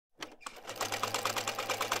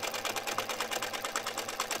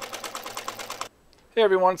Hey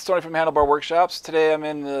everyone, it's Tony from Handlebar Workshops. Today I'm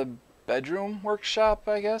in the bedroom workshop,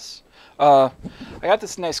 I guess. I got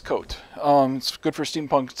this nice coat. It's good for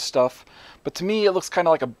steampunk stuff, but to me it looks kind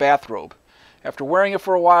of like a bathrobe. After wearing it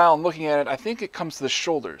for a while and looking at it, I think it comes to the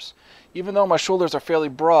shoulders. Even though my shoulders are fairly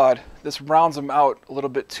broad, this rounds them out a little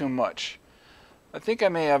bit too much. I think I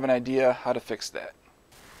may have an idea how to fix that.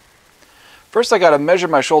 First I gotta measure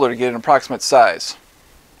my shoulder to get an approximate size.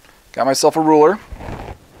 Got myself a ruler.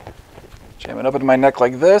 Jam it up into my neck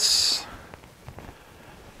like this,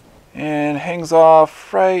 and hangs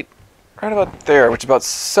off right about there, which is about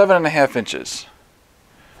 7.5 inches.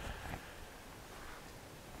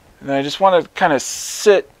 And then I just want to kind of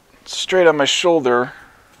sit straight on my shoulder,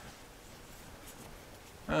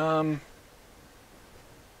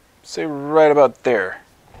 say right about there,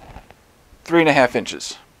 3.5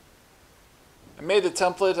 inches. I made the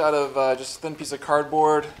template out of just a thin piece of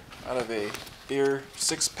cardboard, out of a beer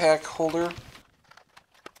 6-pack holder.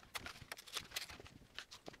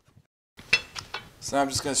 So now I'm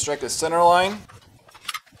just going to strike a center line,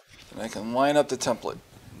 and I can line up the template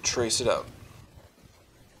and trace it out.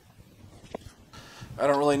 I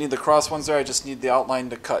don't really need the cross ones there, I just need the outline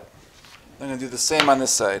to cut. I'm going to do the same on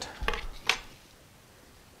this side.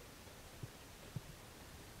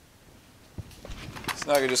 So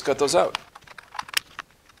now I can just cut those out.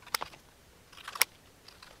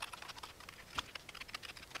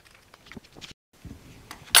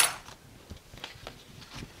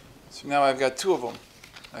 So now I've got two of them.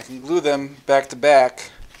 I can glue them back to back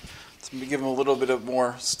to give them a little bit of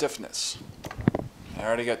more stiffness. I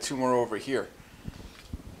already got two more over here.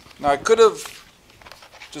 Now I could have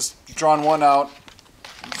just drawn one out,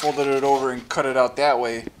 and folded it over and cut it out that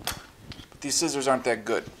way, but these scissors aren't that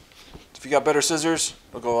good. If you got better scissors,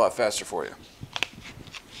 it'll go a lot faster for you.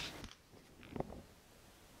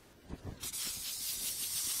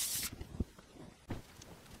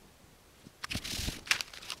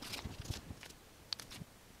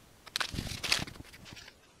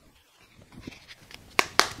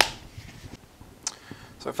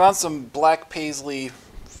 So I found some black paisley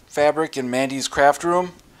fabric in Mandy's craft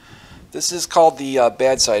room. This is called the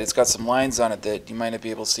bad side. It's got some lines on it that you might not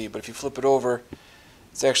be able to see, but if you flip it over,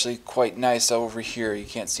 it's actually quite nice over here. You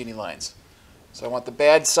can't see any lines. So I want the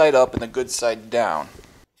bad side up and the good side down.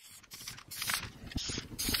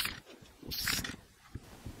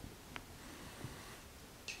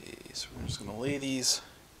 Okay, so we're just going to lay these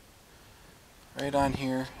right on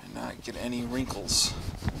here and not get any wrinkles.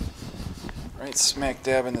 Right smack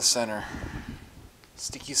dab in the center.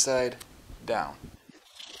 Sticky side down.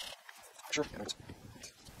 Sure.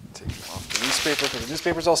 Take off the newspaper because the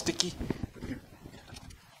newspaper's all sticky.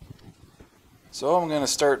 So I'm going to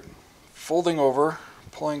start folding over,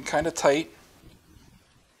 pulling kind of tight.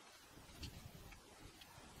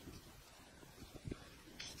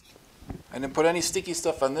 I didn't put any sticky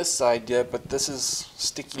stuff on this side yet, but this is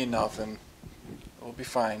sticky enough and it'll be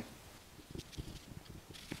fine.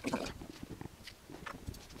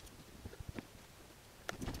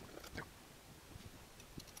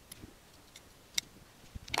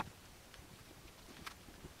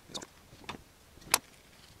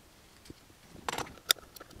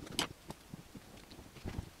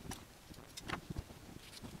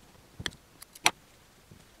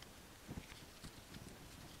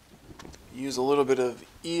 Use a little bit of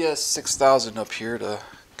ES6000 up here to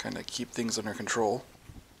kind of keep things under control.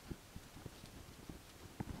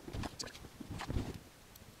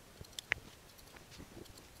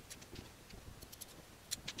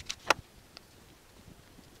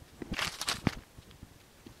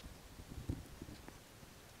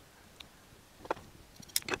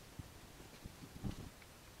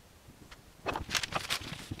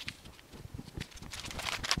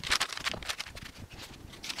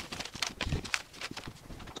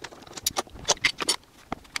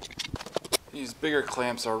 These bigger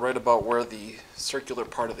clamps are right about where the circular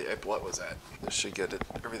part of the epaulette was at. This should get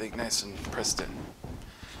everything nice and pressed in.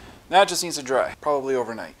 Now it just needs to dry, probably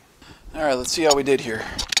overnight. Alright, let's see how we did here.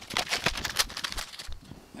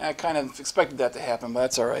 I kind of expected that to happen, but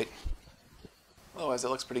that's alright. Otherwise, it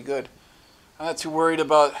looks pretty good. I'm not too worried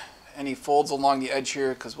about any folds along the edge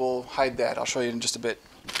here because we'll hide that. I'll show you in just a bit.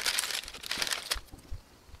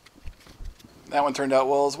 That one turned out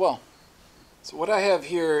well as well. So what I have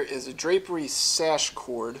here is a drapery sash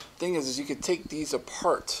cord. Thing is you could take these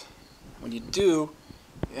apart. When you do,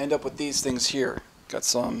 you end up with these things here. Got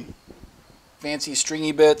some fancy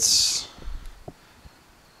stringy bits,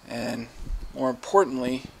 and more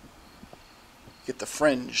importantly, you get the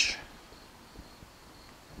fringe.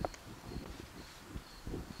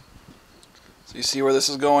 So you see where this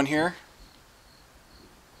is going here?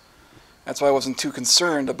 That's why I wasn't too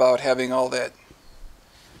concerned about having all that,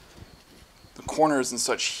 the corners and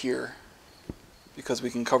such here, because we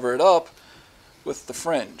can cover it up with the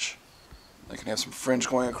fringe. I can have some fringe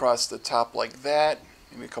going across the top like that,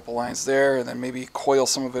 maybe a couple lines there, and then maybe coil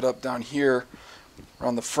some of it up down here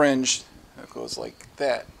around the fringe that goes like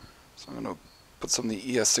that. So I'm going to put some of the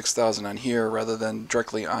ES6000 on here rather than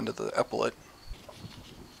directly onto the epaulette.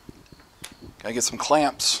 Gotta get some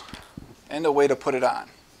clamps and a way to put it on.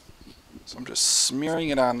 So I'm just smearing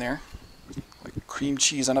it on there like cream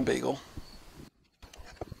cheese on a bagel.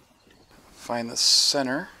 Find the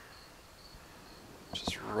center, which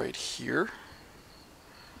is right here.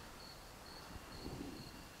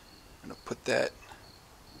 I'm going to put that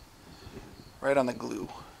right on the glue.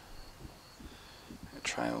 And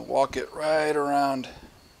try and walk it right around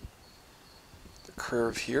the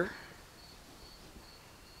curve here.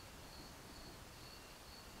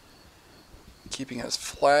 Keeping it as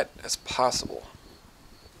flat as possible.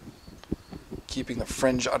 Keeping the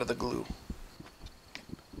fringe out of the glue.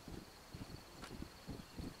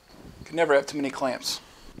 Can never have too many clamps.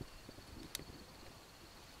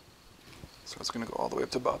 So it's going to go all the way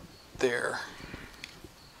up to about there.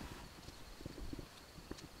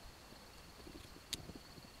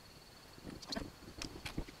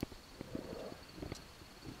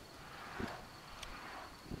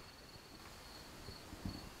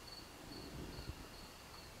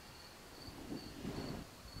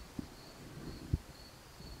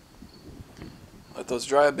 Let those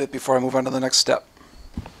dry a bit before I move on to the next step.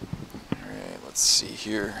 Alright, let's see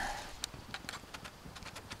here.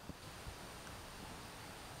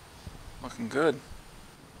 Looking good.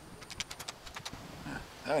 Yeah,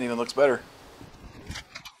 that one even looks better.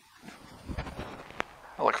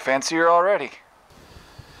 I look fancier already.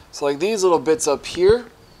 So like these little bits up here,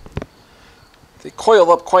 they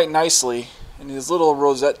coil up quite nicely in these little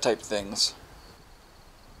rosette type things.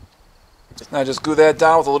 Now just glue that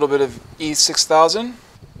down with a little bit of E6000.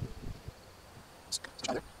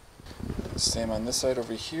 Same on this side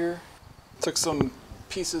over here. Took some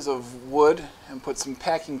pieces of wood and put some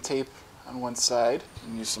packing tape on one side.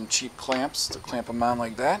 And use some cheap clamps to clamp them on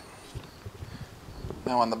like that.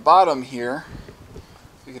 Now on the bottom here,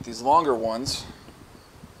 we get these longer ones.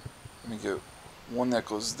 Let me get one that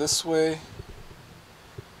goes this way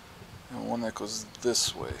and one that goes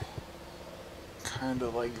this way. Kind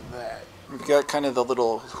of like that. We've got kind of the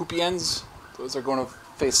little hoopy ends. Those are going to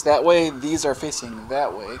face that way. These are facing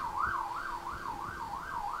that way.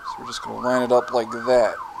 So we're just going to line it up like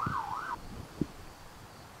that.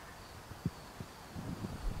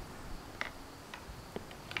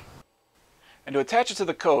 And to attach it to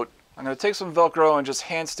the coat, I'm going to take some Velcro and just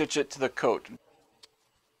hand stitch it to the coat.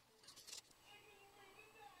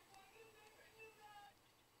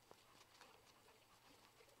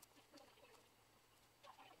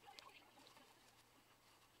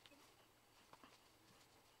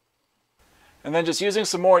 And then just using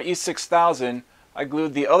some more E6000, I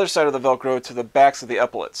glued the other side of the Velcro to the backs of the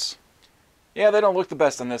epaulettes. Yeah, they don't look the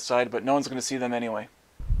best on this side, but no one's going to see them anyway.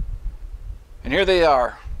 And here they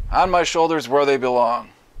are, on my shoulders where they belong.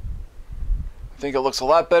 I think it looks a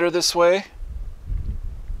lot better this way.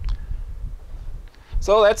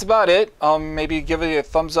 So that's about it. Maybe give it a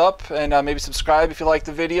thumbs up and maybe subscribe if you like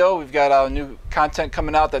the video. We've got new content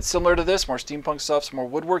coming out that's similar to this, more steampunk stuff, some more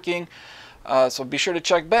woodworking. So be sure to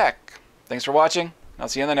check back. Thanks for watching. I'll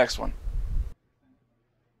see you in the next one.